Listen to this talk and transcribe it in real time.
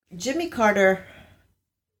Jimmy Carter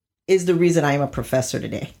is the reason I am a professor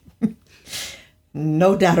today.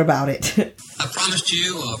 No doubt about it. I promised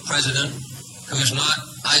you a president who is not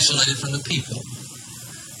isolated from the people,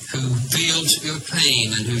 who feels your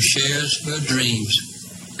pain and who shares your dreams,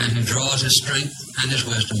 and who draws his strength and his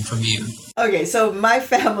wisdom from you. Okay, so my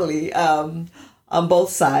family, on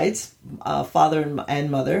both sides, father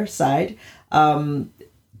and mother side,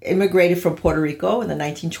 immigrated from Puerto Rico in the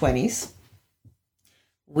 1920s.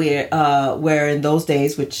 Where in those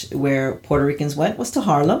days, where Puerto Ricans went was to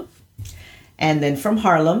Harlem, and then from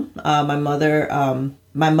Harlem, my mother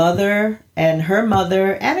and her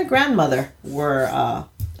mother and a grandmother were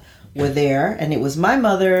there, and it was my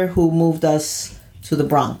mother who moved us to the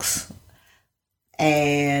Bronx,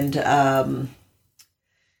 and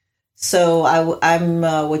so I'm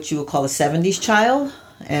what you would call a 70s child,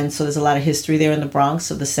 and so there's a lot of history there in the Bronx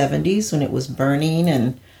of the 70s when it was burning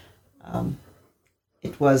and.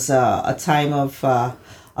 It was a time of a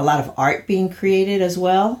lot of art being created as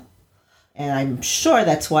well. And I'm sure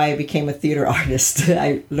that's why I became a theater artist.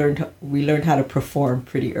 We learned how to perform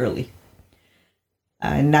pretty early.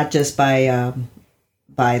 And not just by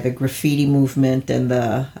the graffiti movement and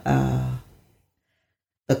the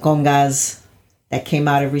congas that came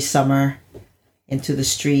out every summer into the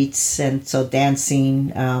streets. And so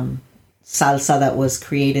dancing, salsa that was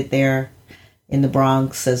created there in the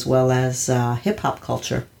Bronx, as well as hip-hop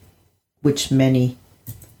culture, which many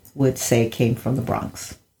would say came from the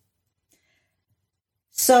Bronx.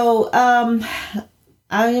 So I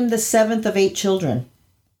am the seventh of 8 children.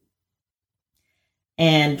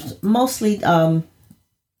 And mostly, my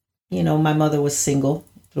mother was single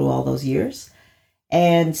through all those years.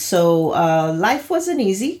 And so life wasn't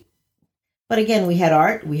easy. But again, we had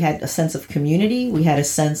art, we had a sense of community, we had a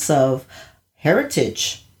sense of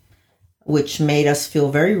heritage, which made us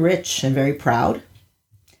feel very rich and very proud.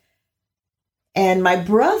 And my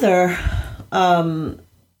brother was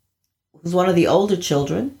one of the older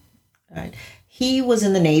children. Right? He was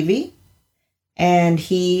in the Navy, and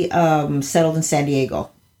he settled in San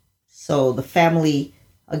Diego. So the family,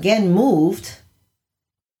 again, moved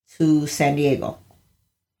to San Diego,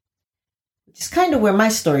 which is kind of where my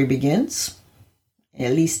story begins,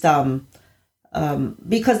 at least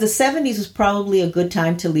because the 70s was probably a good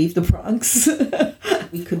time to leave the Bronx.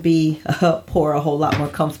 We could be poor, a whole lot more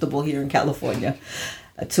comfortable here in California.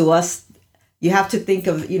 To us, you have to think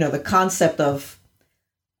of, the concept of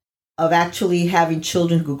actually having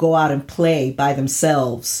children who go out and play by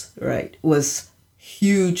themselves, right, was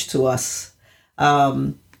huge to us.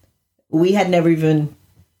 We had never even,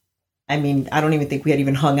 I don't even think we had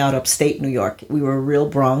even hung out upstate New York. We were real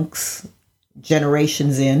Bronx,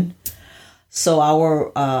 generations in. So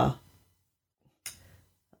our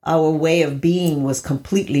way of being was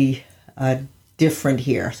completely different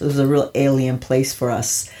here. So it was a real alien place for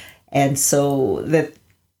us. And so that,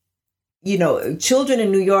 children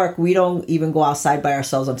in New York, we don't even go outside by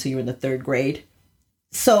ourselves until you're in the 3rd grade.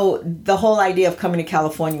 So the whole idea of coming to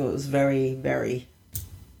California was very, very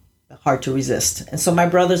hard to resist. And so my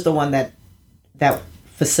brother's the one that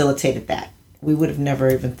facilitated that. We would have never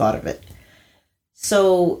even thought of it.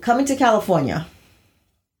 So coming to California,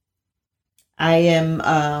 I am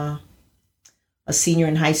a senior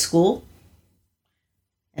in high school,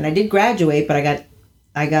 and I did graduate, but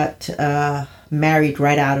I got married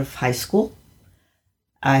right out of high school.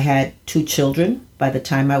 I had 2 children by the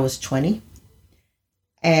time I was 20,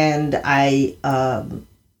 and I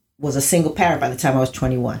was a single parent by the time I was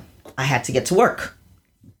 21. I had to get to work,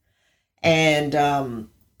 and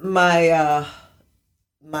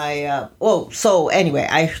so anyway,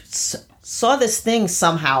 I saw this thing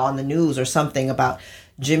somehow on the news or something about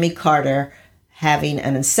Jimmy Carter having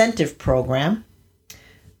an incentive program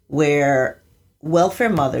where welfare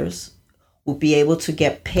mothers would be able to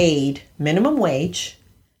get paid minimum wage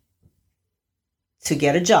to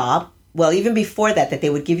get a job. Well, even before that they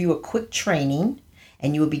would give you a quick training,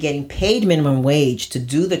 and you would be getting paid minimum wage to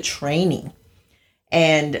do the training.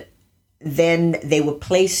 And then they would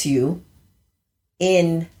place you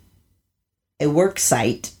in a work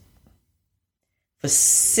site for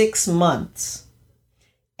 6 months.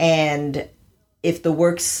 And if the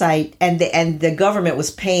work site and the government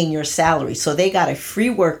was paying your salary, so they got a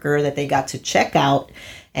free worker that they got to check out.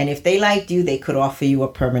 And if they liked you, they could offer you a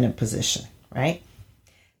permanent position, right?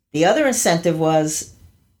 The other incentive was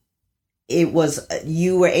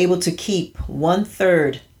you were able to keep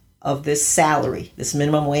 1/3 of this salary, this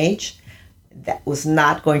minimum wage, that was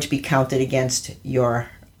not going to be counted against your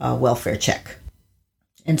welfare check.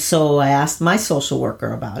 And so I asked my social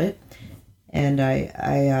worker about it, and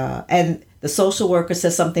and the social worker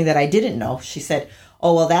said something that I didn't know. She said,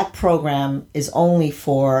 oh, well, that program is only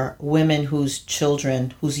for women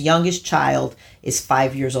whose youngest child is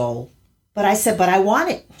 5 years old. But I said, but I want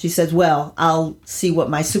it. She said, well, I'll see what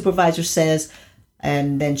my supervisor says.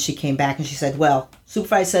 And then she came back and she said, well,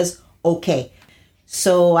 supervisor says, okay.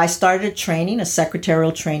 So I started training, a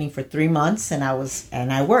secretarial training for 3 months, and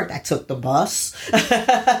I worked. I took the bus.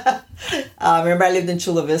 Remember, I lived in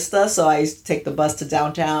Chula Vista, so I used to take the bus to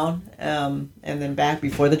downtown and then back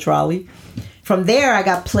before the trolley. From there, I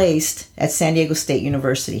got placed at San Diego State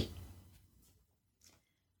University.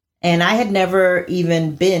 And I had never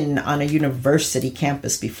even been on a university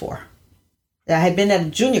campus before. I had been at a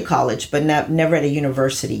junior college, but never at a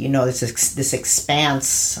university. You know, this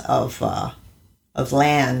expanse of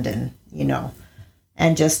land and, you know,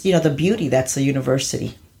 and just, you know, the beauty that's a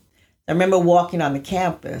university. I remember walking on the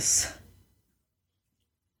campus.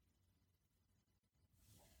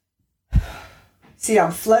 See,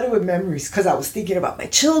 I'm flooded with memories because I was thinking about my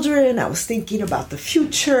children. I was thinking about the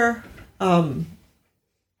future. I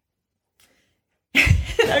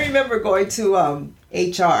remember going to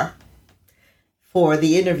HR for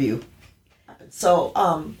the interview. So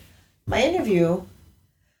my interview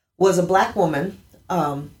was a Black woman.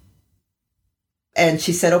 And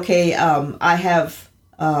she said, okay, I have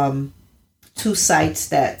 2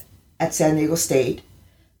 sites at San Diego State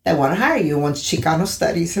that want to hire you. One's Chicano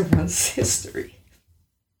Studies and one's History.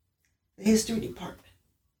 The History Department.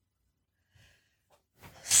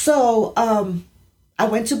 So I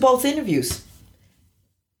went to both interviews.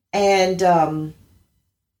 And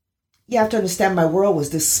you have to understand, my world was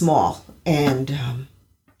this small. And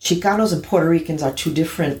Chicanos and Puerto Ricans are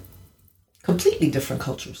 2 completely different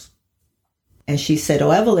cultures. And she said,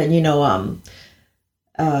 oh, Evelyn, you know,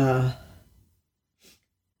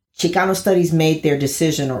 Chicano Studies made their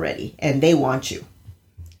decision already, and they want you.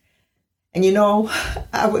 And, you know,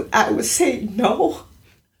 I would say no.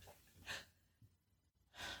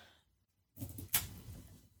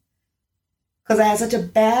 Because I had such a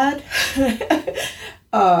bad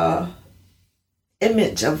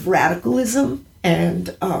image of radicalism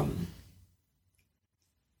and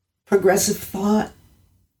progressive thought,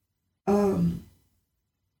 and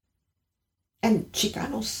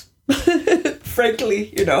Chicanos.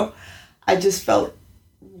 Frankly, you know, I just felt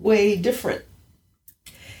way different.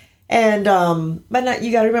 And but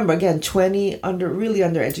you got to remember, again, really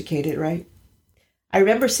undereducated, right? I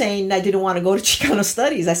remember saying I didn't want to go to Chicano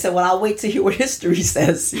Studies. I said, well, I'll wait to hear what history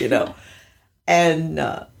says, you know. And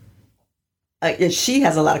she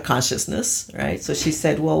has a lot of consciousness, right? So she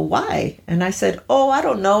said, well, why? And I said, oh, I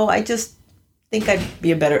don't know. I just think I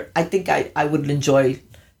think I would enjoy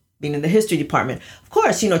being in the history department. Of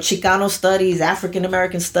course, you know, Chicano studies, African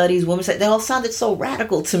American studies, women's studies, they all sounded so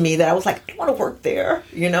radical to me that I was like, I don't want to work there,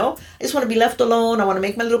 you know? I just want to be left alone. I want to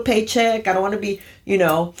make my little paycheck. I don't want to be, you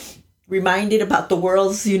know, reminded about the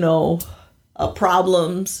world's, you know,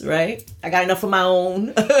 problems, right? I got enough of my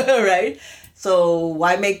own, right? So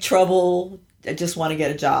why make trouble? I just want to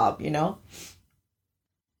get a job, you know?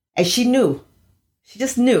 And she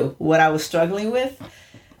just knew what I was struggling with.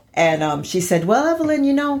 And she said, well, Evelyn,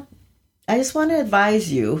 you know, I just want to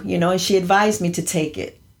advise you, you know, and she advised me to take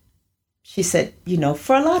it. She said, you know,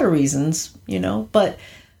 for a lot of reasons, you know, but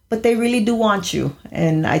they really do want you.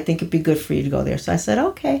 And I think it'd be good for you to go there. So I said,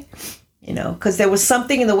 okay, you know, because there was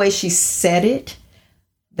something in the way she said it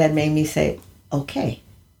that made me say, okay,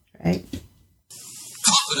 right?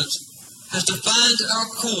 Confidence has defined our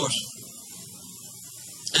course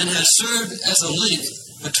and has served as a link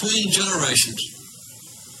between generations.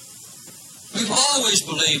 We've always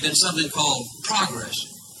believed in something called progress.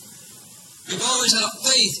 We've always had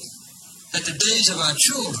faith that the days of our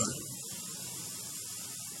children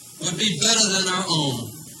would be better than our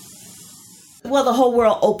own. Well, the whole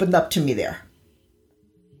world opened up to me there.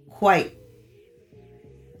 Quite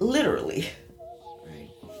literally.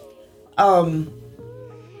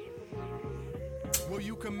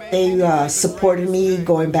 They supported me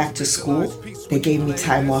going back to school. They gave me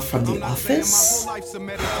time off from the office.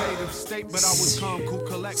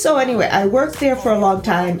 So anyway, I worked there for a long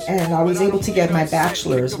time, and I was able to get my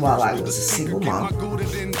bachelor's while I was a single mom.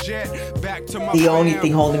 The only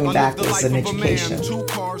thing holding me back was an education. 2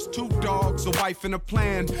 cars, 2 dogs, a wife and a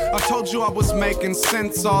plan. I told you I was making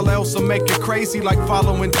sense. All else will make you crazy like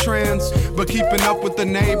following trends. But keeping up with the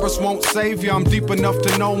neighbors won't save you. I'm deep enough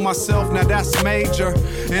to know myself, now that's major.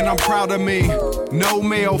 And I'm proud of me. No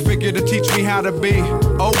male figure to teach me how to be.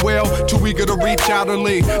 Oh well, too eager to reach out or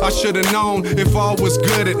leave. I should've known if all was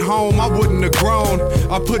good at home, I wouldn't have grown.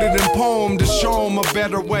 I put it in poem to show them a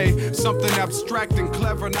better way. Something abstract and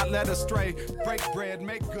clever, not led astray. Break bread,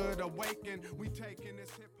 make good, awaken. We taking it.